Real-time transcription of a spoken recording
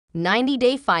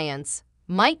90-Day Fiance.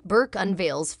 Mike Berk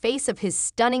unveils face of his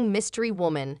stunning mystery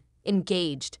woman.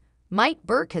 Engaged. Mike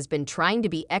Berk has been trying to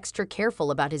be extra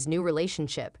careful about his new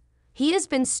relationship. He has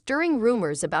been stirring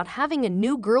rumors about having a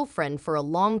new girlfriend for a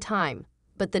long time,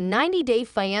 but the 90-Day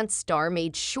Fiance star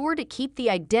made sure to keep the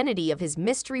identity of his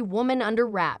mystery woman under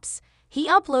wraps. He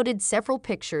uploaded several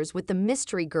pictures with the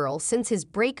mystery girl since his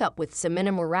breakup with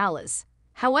Ximena Morales.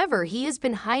 However, he has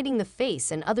been hiding the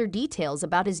face and other details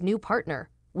about his new partner.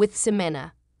 With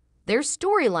Ximena, their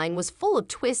storyline was full of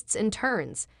twists and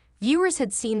turns. Viewers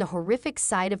had seen the horrific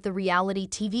side of the reality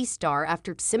TV star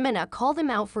after Ximena called him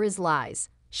out for his lies.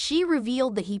 She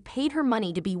revealed that he paid her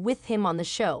money to be with him on the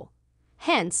show.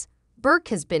 Hence, Berk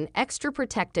has been extra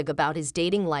protective about his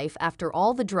dating life after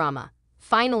all the drama.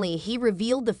 Finally, he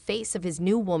revealed the face of his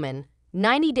new woman.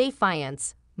 90-Day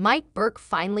Fiance. Mike Berk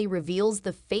finally reveals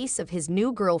the face of his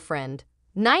new girlfriend.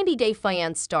 90-Day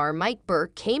Fiance star Mike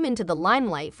Berk came into the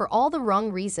limelight for all the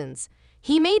wrong reasons.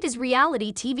 He made his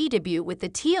reality TV debut with the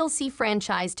TLC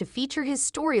franchise to feature his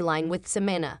storyline with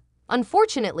Ximena.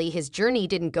 Unfortunately, his journey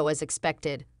didn't go as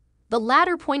expected. The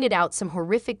latter pointed out some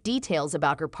horrific details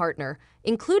about her partner,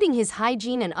 including his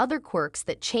hygiene and other quirks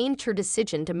that changed her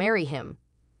decision to marry him.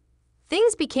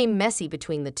 Things became messy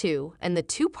between the two, and the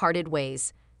two parted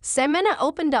ways. Ximena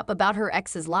opened up about her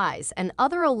ex's lies and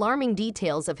other alarming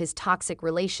details of his toxic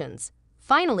relations.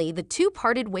 Finally, the two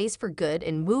parted ways for good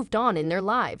and moved on in their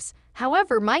lives.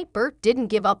 However, Mike Berk didn't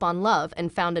give up on love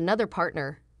and found another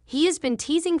partner. He has been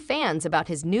teasing fans about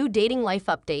his new dating life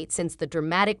update since the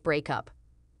dramatic breakup.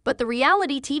 But the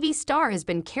reality TV star has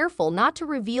been careful not to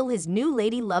reveal his new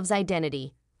lady love's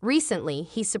identity. Recently,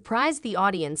 he surprised the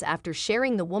audience after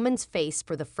sharing the woman's face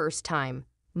for the first time.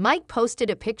 Mike posted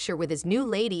a picture with his new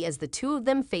lady as the two of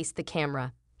them faced the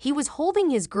camera. He was holding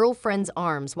his girlfriend's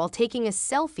arms while taking a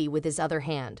selfie with his other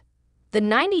hand. The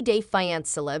 90-Day Fiance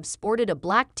celeb sported a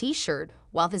black t-shirt,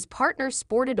 while his partner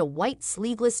sported a white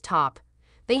sleeveless top.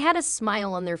 They had a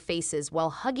smile on their faces while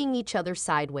hugging each other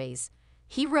sideways.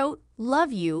 He wrote,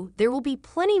 "Love you." There will be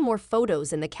plenty more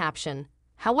photos in the caption.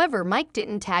 However, Mike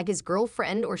didn't tag his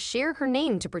girlfriend or share her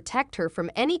name to protect her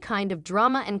from any kind of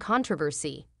drama and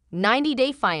controversy.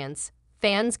 90-Day Fiance.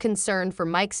 Fans concerned for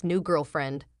Mike's new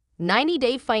girlfriend.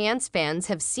 90-Day Fiance fans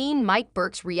have seen Mike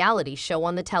Berk's reality show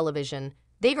on the television.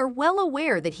 They are well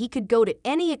aware that he could go to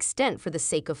any extent for the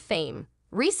sake of fame.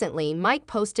 Recently, Mike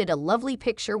posted a lovely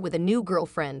picture with a new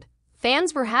girlfriend.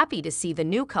 Fans were happy to see the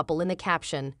new couple in the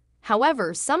caption.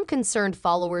 However, some concerned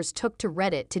followers took to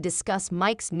Reddit to discuss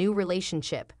Mike's new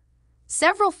relationship.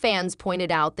 Several fans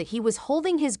pointed out that he was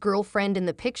holding his girlfriend in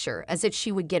the picture as if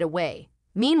she would get away.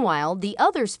 Meanwhile, the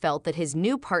others felt that his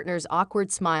new partner's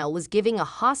awkward smile was giving a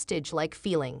hostage-like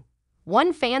feeling.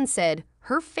 One fan said,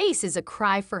 "Her face is a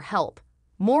cry for help."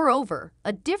 Moreover,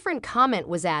 a different comment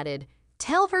was added,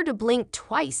 "Tell her to blink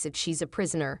twice if she's a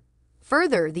prisoner."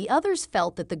 Further, the others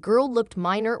felt that the girl looked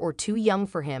minor or too young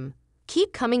for him.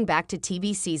 Keep coming back to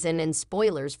TV season and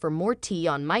spoilers for more tea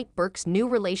on Mike Berk's new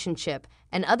relationship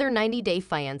and other 90-Day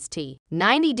Fiance tea.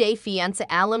 90-Day Fiance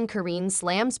alum Kareen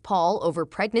slams Paul over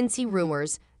pregnancy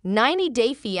rumors.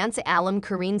 90-Day Fiance alum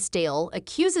Kareen Stale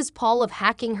accuses Paul of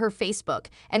hacking her Facebook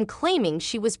and claiming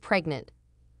she was pregnant.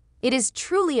 It is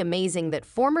truly amazing that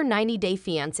former 90-Day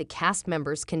Fiance cast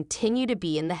members continue to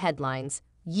be in the headlines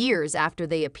years after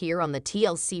they appear on the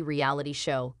TLC reality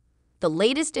show. The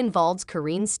latest involves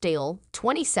Kareen Stale,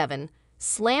 27,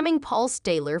 slamming Paul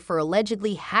Staler for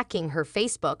allegedly hacking her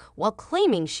Facebook while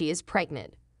claiming she is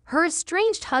pregnant. Her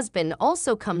estranged husband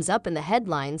also comes up in the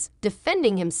headlines,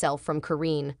 defending himself from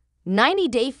Kareen.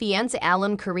 90-Day Fiance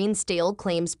alum Kareen Stale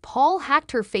claims Paul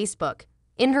hacked her Facebook.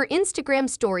 In her Instagram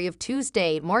story of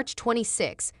Tuesday, March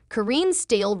 26, Kareen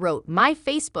Stale wrote, "My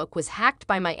Facebook was hacked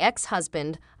by my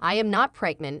ex-husband. I am not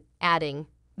pregnant," adding,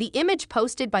 "The image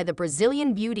posted by the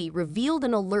Brazilian beauty revealed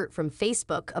an alert from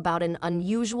Facebook about an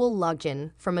unusual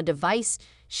login from a device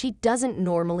she doesn't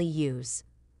normally use."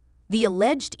 The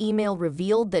alleged email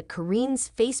revealed that Kareen's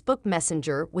Facebook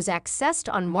Messenger was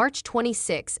accessed on March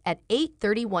 26 at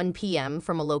 8:31 p.m.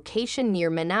 from a location near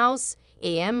Manaus,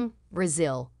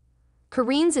 Brazil.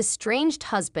 Kareen's estranged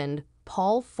husband,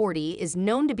 Paul, 40, is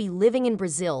known to be living in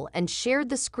Brazil and shared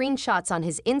the screenshots on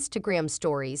his Instagram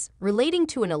stories relating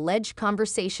to an alleged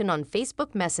conversation on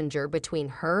Facebook Messenger between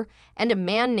her and a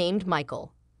man named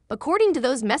Michael. According to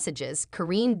those messages,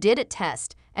 Kareen did a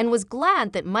test and was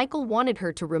glad that Michael wanted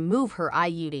her to remove her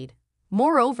IUD.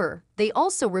 Moreover, they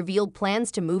also revealed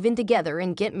plans to move in together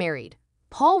and get married.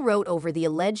 Paul wrote over the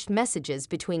alleged messages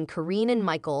between Kareen and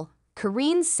Michael,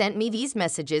 "Kareen sent me these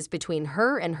messages between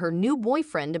her and her new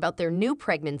boyfriend about their new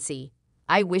pregnancy.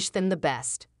 I wish them the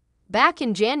best. Back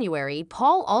in January,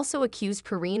 Paul also accused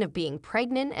Karine of being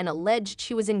pregnant and alleged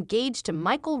she was engaged to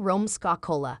Michael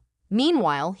Romskakola.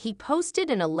 Meanwhile, he posted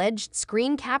an alleged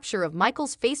screen capture of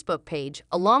Michael's Facebook page,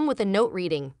 along with a note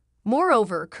reading,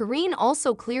 "Moreover, Karine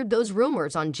also cleared those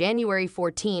rumors on January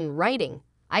 14, writing,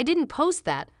 'I didn't post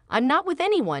that, I'm not with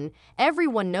anyone,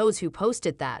 everyone knows who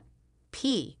posted that.'"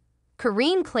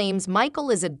 Karine claims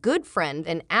Michael is a good friend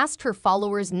and asked her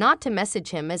followers not to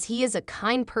message him as he is a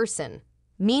kind person.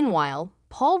 Meanwhile,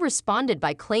 Paul responded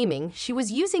by claiming she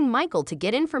was using Michael to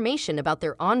get information about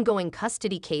their ongoing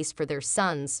custody case for their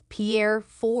sons, Pierre,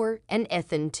 4, and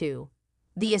Ethan, 2.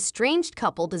 The estranged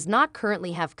couple does not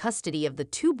currently have custody of the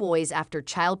two boys after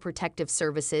Child Protective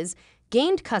Services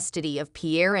gained custody of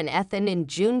Pierre and Ethan in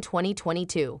June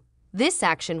 2022. This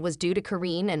action was due to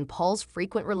Karine and Paul's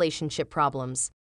frequent relationship problems.